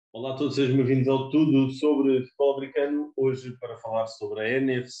Olá a todos, sejam bem-vindos ao Tudo sobre Futebol Americano. Hoje para falar sobre a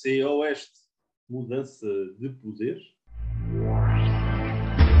NFC Oeste, mudança de poder.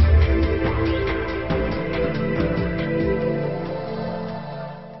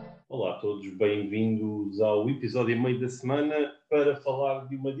 Olá a todos, bem-vindos ao episódio meio da semana para falar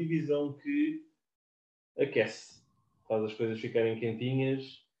de uma divisão que aquece, faz as coisas ficarem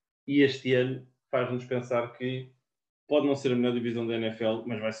quentinhas e este ano faz-nos pensar que pode não ser a melhor divisão da NFL,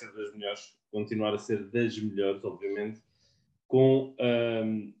 mas vai ser das melhores, continuar a ser das melhores, obviamente, com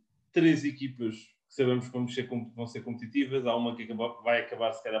três equipas que sabemos que vão ser competitivas. Há uma que vai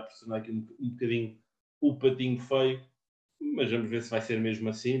acabar, se calhar, por tornar aqui um bocadinho o patinho feio, mas vamos ver se vai ser mesmo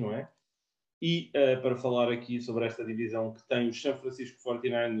assim, não é? E para falar aqui sobre esta divisão que tem os San Francisco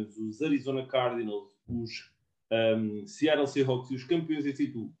 49ers, os Arizona Cardinals, os Seattle Seahawks e os campeões em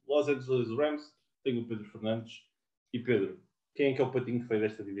título Los Angeles Rams, tenho o Pedro Fernandes. E Pedro, quem é que é o patinho feio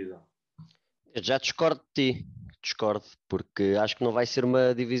desta divisão? Eu já discordo de ti, discordo, porque acho que não vai ser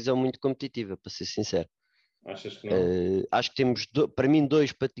uma divisão muito competitiva, para ser sincero. Achas que não? Acho que temos, para mim,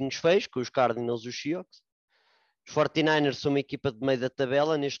 dois patinhos feios, com os Cardinals e os Seahawks. Os 49ers são uma equipa de meio da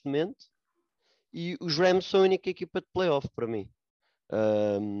tabela neste momento, e os Rams são a única equipa de playoff para mim.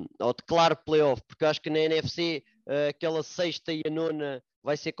 Ou de claro playoff, porque eu acho que na NFC aquela sexta e a nona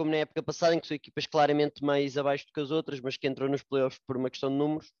vai ser como na época passada, em que são equipas claramente mais abaixo do que as outras, mas que entram nos playoffs por uma questão de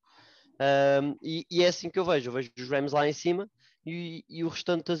números. E é assim que eu vejo os Rams lá em cima e o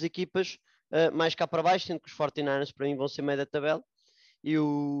restante das equipas mais cá para baixo, sendo que os 49ers para mim vão ser meio da tabela e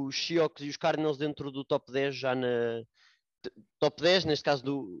os Seahawks e os Cardinals dentro do top 10 já na top 10, neste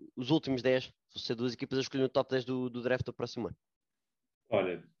caso os últimos 10, vão ser duas equipas a escolher no top 10 do draft do próximo ano.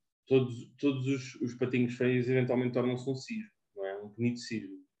 Olha, todos os patinhos feios eventualmente tornam-se um cisne, não é? Um bonito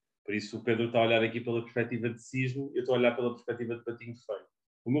cisne. Por isso o Pedro está a olhar aqui pela perspectiva de cisne, eu estou a olhar pela perspectiva de patinho feio.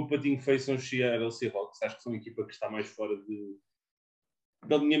 O meu patinho feio são os Seattle Seahawks, acho que são a equipa que está mais fora de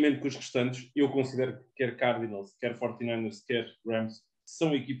alinhamento com os restantes. Eu considero que quer Cardinals, quer 49ers, quer Rams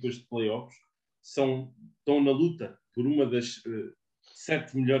são equipas de playoffs, estão na luta por uma das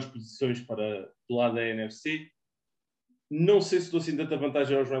 7 melhores posições para do lado da NFC. Não sei se estou assim tanta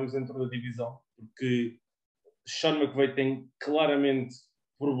vantagem aos Rams dentro da divisão, porque Sean McVay tem claramente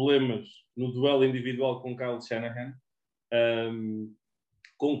problemas no duelo individual com Kyle Shanahan.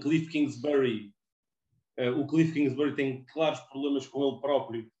 Com Cliff Kingsbury, o Cliff Kingsbury tem claros problemas com ele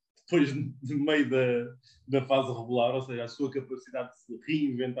próprio depois de meio da fase regular, ou seja, a sua capacidade de se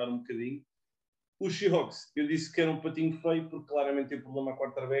reinventar um bocadinho. Os Seahawks, eu disse que era um patinho feio porque claramente tem problema a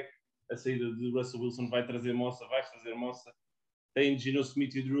quarterback. A saída de Russell Wilson vai trazer moça, vai fazer moça. Tem Geno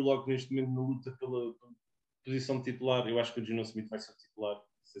Smith e Drew Lock neste momento na luta pela posição de titular. Eu acho que o Geno Smith vai ser titular,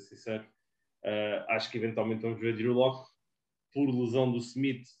 para ser sincero. Acho que eventualmente vamos ver Drew Lock por lesão do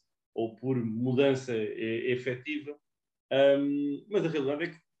Smith ou por mudança efetiva. Mas a realidade é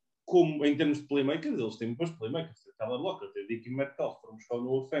que, como em termos de playmakers, eles têm bons playmakers. Tem Tyler Lockett, tem Dickie Metcalf, foram buscar o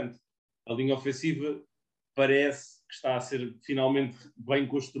Noah Fant. A linha ofensiva parece que está a ser finalmente bem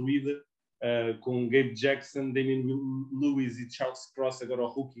construída, com Gabe Jackson, Damien Lewis e Charles Cross, agora o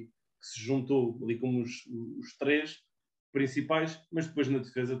rookie, que se juntou ali como os três principais, mas depois na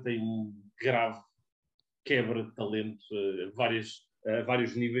defesa tem um grave quebra de talento a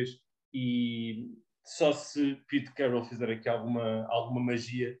vários níveis e só se Pete Carroll fizer aqui alguma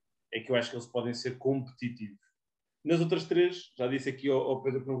magia é que eu acho que eles podem ser competitivos. Nas outras três, já disse aqui ao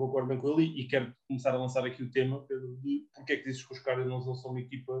Pedro que não concordo bem com ele e quero começar a lançar aqui o tema, Pedro, de porque é que dizes que os Cardinals não são uma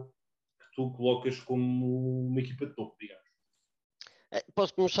equipa que tu colocas como uma equipa de topo, digamos.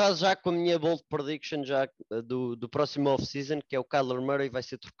 Posso começar já com a minha bold prediction já do próximo off-season, que é o Kyler Murray vai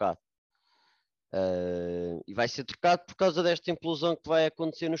ser trocado. E vai ser trocado por causa desta implosão que vai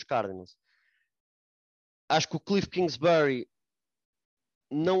acontecer nos Cardinals. Acho que o Cliff Kingsbury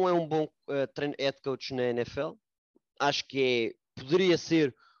não é um bom head coach na NFL. Acho que poderia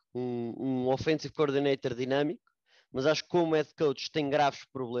ser um offensive coordinator dinâmico, mas acho que como head coach tem graves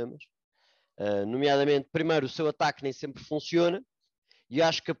problemas. Nomeadamente, primeiro, o seu ataque nem sempre funciona, e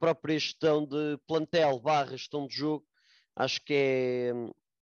acho que a própria gestão de plantel barra gestão de jogo, acho que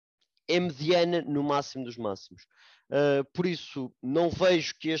é mediana no máximo dos máximos. Por isso, não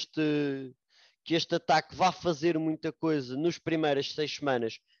vejo que este ataque vá fazer muita coisa nas primeiras 6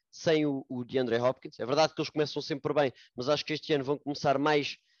 semanas sem o DeAndre Hopkins. É verdade que eles começam sempre bem, mas acho que este ano vão começar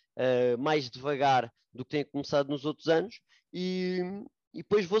mais devagar do que têm começado nos outros anos. E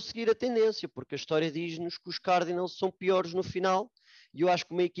depois vou seguir a tendência, porque a história diz-nos que os Cardinals são piores no final, e eu acho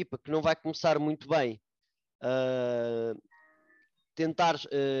que uma equipa que não vai começar muito bem tentar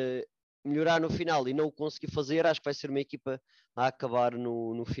melhorar no final e não o conseguir fazer, acho que vai ser uma equipa a acabar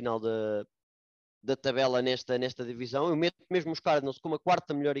no final da tabela nesta divisão. Eu meto mesmo os Cardinals como a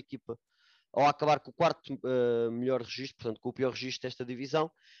quarta melhor equipa, ao acabar com o quarto melhor registro, portanto com o pior registro desta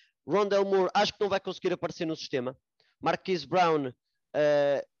divisão. Rondale Moore acho que não vai conseguir aparecer no sistema. Marquise Brown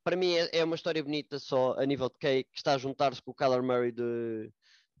para mim é uma história bonita só a nível de que está a juntar-se com o Kyler Murray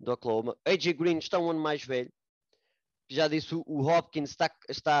do Oklahoma. AJ Green está um ano mais velho. Já disse, o Hopkins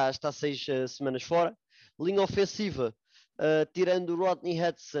está 6 semanas fora. Linha ofensiva, tirando o Rodney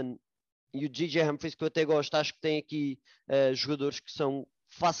Hudson e o DJ Humphries, que eu até gosto, acho que tem aqui jogadores que são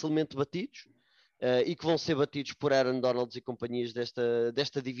facilmente batidos e que vão ser batidos por Aaron Donalds e companhias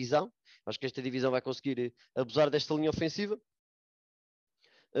desta divisão. Acho que esta divisão vai conseguir abusar desta linha ofensiva.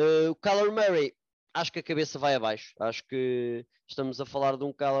 O Kyler Murray, acho que a cabeça vai abaixo. Acho que estamos a falar de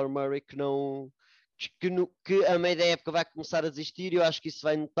um Kyler Murray que a meio da época vai começar a desistir, e eu acho que isso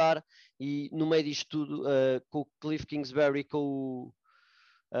vai notar, e no meio disto tudo, com o Cliff Kingsbury, com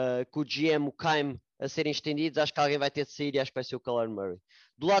o GM, o Keim, a serem estendidos, acho que alguém vai ter de sair e acho que vai ser o Kyler Murray.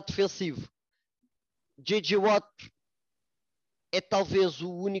 Do lado defensivo, J.J. Watt é talvez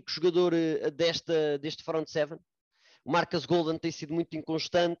o único jogador deste front seven. O Marcus Golden tem sido muito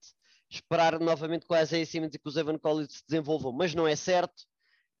inconstante. Esperar novamente que o Isaiah Simmons e que o Evan Collins se desenvolvam, mas não é certo.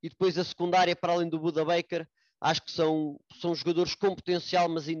 E depois a secundária, para além do Buda Baker, acho que são jogadores com potencial,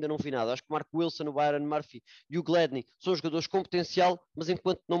 mas ainda não vi nada. Acho que o Mark Wilson, o Byron Murphy e o Gladney são jogadores com potencial, mas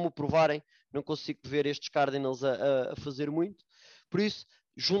enquanto não me o provarem, não consigo ver estes Cardinals a fazer muito. Por isso,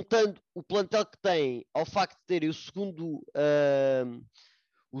 juntando o plantel que têm ao facto de terem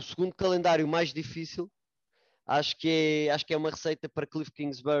o segundo calendário mais difícil, acho que é uma receita para Cliff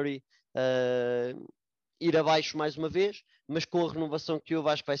Kingsbury ir abaixo mais uma vez, mas com a renovação que houve,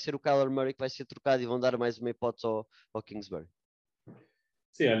 acho que vai ser o Kyler Murray que vai ser trocado e vão dar mais uma hipótese ao Kingsbury.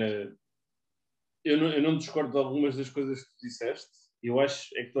 Sim, olha, eu não discordo de algumas das coisas que tu disseste. Eu acho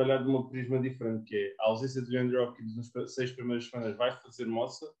é que estou a olhar de uma prisma diferente, que é a ausência do Andrew Hopkins nas 6 primeiras semanas vai fazer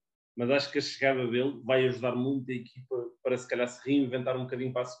moça, mas acho que a chegada dele vai ajudar muito a equipa para se calhar se reinventar um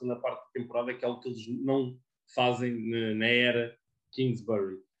bocadinho para a segunda parte da temporada, que é algo que eles não fazem na era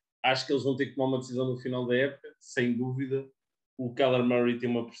Kingsbury. Acho que eles vão ter que tomar uma decisão no final da época, sem dúvida. O Kyler Murray tem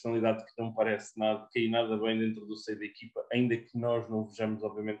uma personalidade que não parece cair nada bem dentro do seio da equipa, ainda que nós não o vejamos,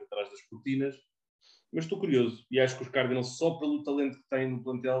 obviamente, atrás das cortinas. Mas estou curioso e acho que os Cardinals, só pelo talento que têm no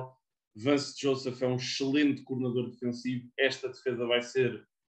plantel, Vance Joseph é um excelente coordenador defensivo. Esta defesa vai ser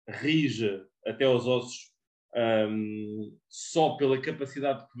rija até aos ossos, só pela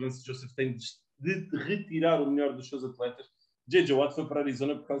capacidade que Vance Joseph tem de retirar o melhor dos seus atletas. J.J. Watt foi para a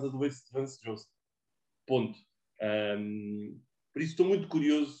Arizona por causa do Vance Joseph. Ponto. Por isso estou muito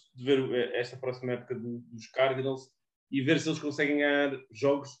curioso de ver esta próxima época dos Cardinals e ver se eles conseguem ganhar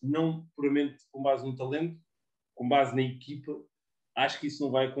jogos não puramente com base no talento, com base na equipa. Acho que isso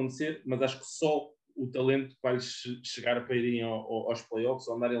não vai acontecer, mas acho que só o talento vai-lhes chegar para irem aos playoffs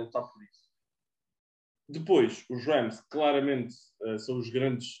ou andarem a lutar por isso. Depois, os Rams claramente são os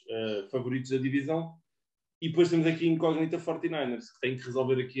grandes favoritos da divisão. E depois temos aqui a incógnita 49ers, que tem que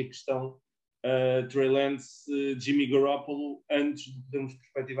resolver aqui a questão Trey Lance, Jimmy Garoppolo, antes de podermos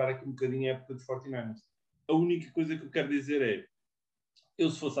perspectivar aqui um bocadinho a época dos 49ers. A única coisa que eu quero dizer é, eu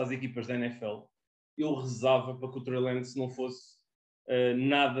se fosse às equipas da NFL, eu rezava para que o Trey Lance não fosse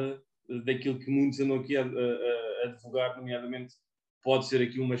nada daquilo que muitos andam aqui a advogar, nomeadamente pode ser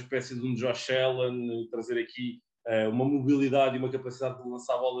aqui uma espécie de um Josh Allen, trazer aqui uma mobilidade e uma capacidade de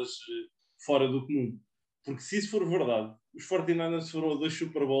lançar bolas fora do comum. Porque se isso for verdade, os 49ers foram a 2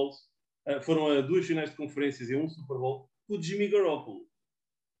 Super Bowls, foram a 2 finais de conferências e a 1 Super Bowl, com o Jimmy Garoppolo.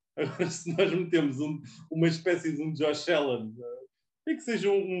 Agora, se nós metemos uma espécie de um Josh Allen, é que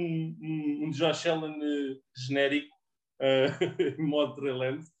seja um Josh Allen genérico, em modo Trey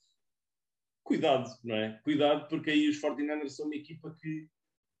Lance, cuidado, não é? Cuidado, porque aí os 49ers são uma equipa que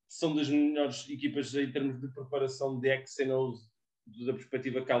são das melhores equipas em termos de preparação de X&O's da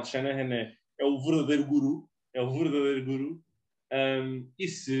perspectiva Kyle Shanahan, é o verdadeiro guru, e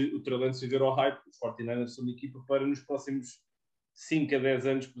se o Trey Lance viver ao hype, os 49ers são uma equipa para nos próximos 5 a 10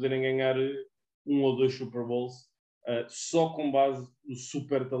 anos poderem ganhar 1 ou 2 Super Bowls, só com base no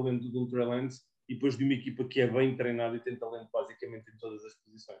super talento do Trey Lance e depois de uma equipa que é bem treinada e tem talento basicamente em todas as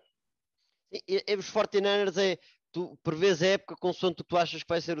posições. E os 49ers tu prevês a época consoante o que tu achas que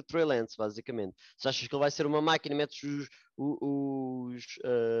vai ser o Trey Lance, basicamente. Se achas que ele vai ser uma máquina, metes os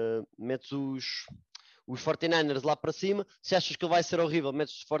 49ers lá para cima. Se achas que ele vai ser horrível,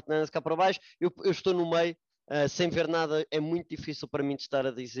 metes os 49ers cá para baixo. Eu estou no meio, sem ver nada. É muito difícil para mim de estar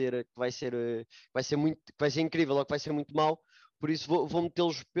a dizer que vai ser incrível ou que vai ser muito mau, por isso vou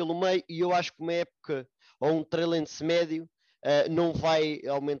metê-los pelo meio, e eu acho que uma época ou um Trey Lance médio não vai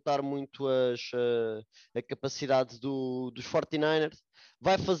aumentar muito a capacidade dos 49ers.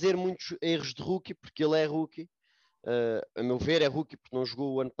 Vai fazer muitos erros de rookie, porque ele é rookie. A meu ver, é rookie porque não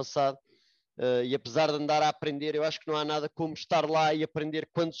jogou o ano passado. E apesar de andar a aprender, eu acho que não há nada como estar lá e aprender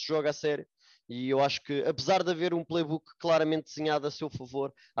quando se joga a sério. E eu acho que, apesar de haver um playbook claramente desenhado a seu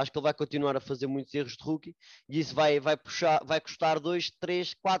favor, acho que ele vai continuar a fazer muitos erros de rookie. E isso vai custar 2,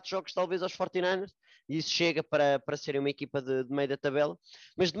 3, 4 jogos talvez aos 49ers. E isso chega para serem uma equipa de meio da tabela.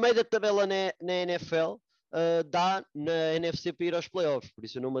 Mas de meio da tabela na NFL, dá na NFC para ir aos playoffs. Por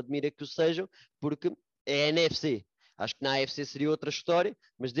isso eu não me admira que o sejam, porque é a NFC. Acho que na AFC seria outra história,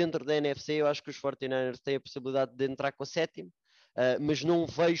 mas dentro da NFC eu acho que os 49ers têm a possibilidade de entrar com a sétima, mas não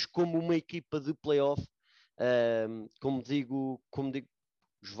vejo como uma equipa de playoff, como digo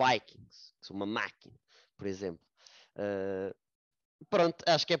os Vikings, que são uma máquina, por exemplo. Pronto,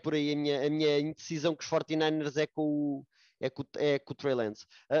 acho que é por aí a minha indecisão que os 49ers é com o Trey Lance.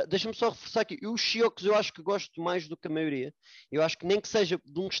 Deixa-me só reforçar aqui, os Seahawks eu acho que gosto mais do que a maioria. Eu acho que nem que seja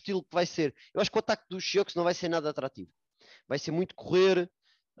de um estilo que vai ser, eu acho que o ataque dos Seahawks não vai ser nada atrativo. Vai ser muito correr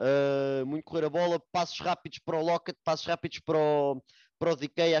a bola, passos rápidos para o Lockett, passos rápidos para o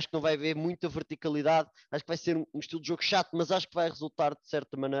DK. Acho que não vai haver muita verticalidade. Acho que vai ser um estilo de jogo chato, mas acho que vai resultar de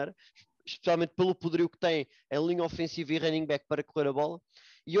certa maneira, especialmente pelo poderio que tem em linha ofensiva e running back para correr a bola.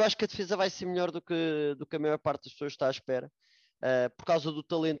 E eu acho que a defesa vai ser melhor do que a maior parte das pessoas está à espera, por causa do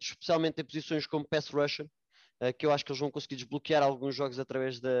talento, especialmente em posições como pass rusher, que eu acho que eles vão conseguir desbloquear alguns jogos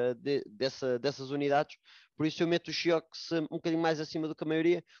através dessas unidades. Por isso eu meto os Seahawks um bocadinho mais acima do que a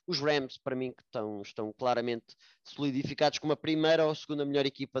maioria. Os Rams, para mim, que estão claramente solidificados como a primeira ou a segunda melhor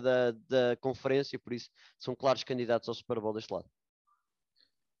equipa da conferência, por isso são claros candidatos ao Super Bowl deste lado.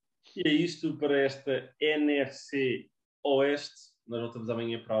 E é isto para esta NFC Oeste. Nós voltamos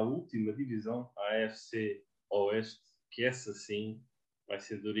amanhã para a última divisão, a AFC Oeste, que essa sim vai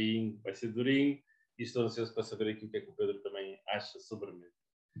ser durinho. E estou ansioso para saber aqui o que é que o Pedro também acha sobre a mesa.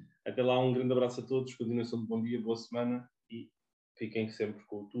 Até lá, um grande abraço a todos, continuação de bom dia, boa semana e fiquem sempre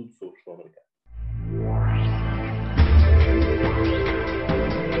com tudo sobre o futebol americano.